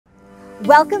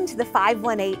Welcome to the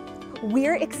 518.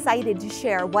 We're excited to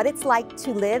share what it's like to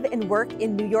live and work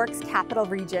in New York's capital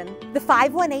region. The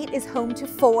 518 is home to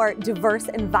 4 diverse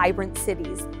and vibrant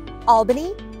cities: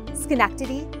 Albany,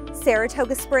 Schenectady,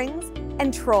 Saratoga Springs,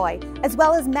 and Troy, as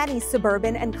well as many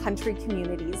suburban and country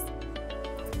communities.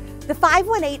 The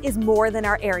 518 is more than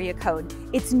our area code.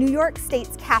 It's New York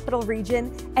State's capital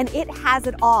region, and it has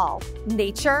it all: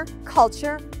 nature,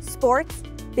 culture, sports,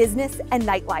 business, and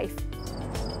nightlife.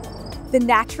 The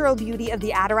natural beauty of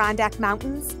the Adirondack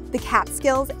Mountains, the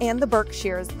Catskills, and the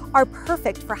Berkshires are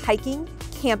perfect for hiking,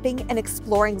 camping, and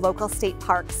exploring local state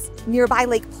parks. Nearby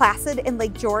Lake Placid and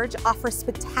Lake George offer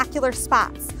spectacular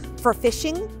spots for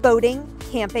fishing, boating,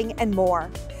 camping, and more.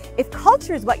 If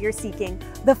culture is what you're seeking,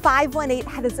 the 518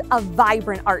 has a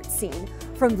vibrant art scene,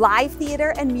 from live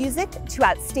theater and music to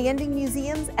outstanding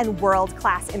museums and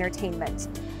world-class entertainment.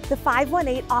 The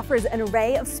 518 offers an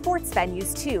array of sports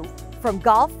venues too, from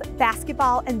golf,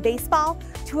 basketball, and baseball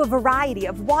to a variety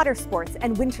of water sports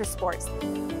and winter sports.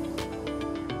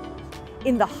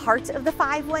 In the heart of the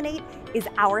 518 is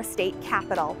our state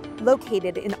capital,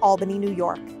 located in Albany, New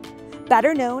York.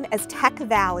 Better known as Tech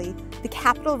Valley, the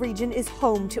capital region is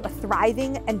home to a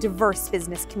thriving and diverse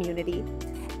business community.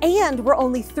 And we're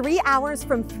only 3 hours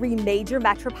from 3 major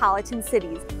metropolitan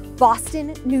cities: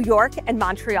 Boston, New York, and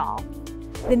Montreal.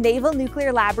 The Naval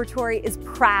Nuclear Laboratory is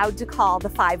proud to call the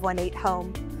 518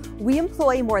 home. We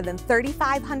employ more than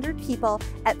 3,500 people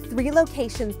at 3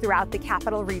 locations throughout the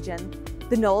capital region: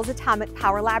 the Knowles Atomic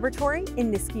Power Laboratory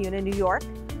in Niskayuna, New York,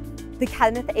 the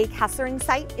Kenneth A. Kessering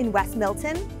site in West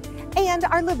Milton, and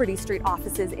our Liberty Street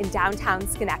offices in downtown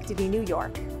Schenectady, New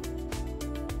York.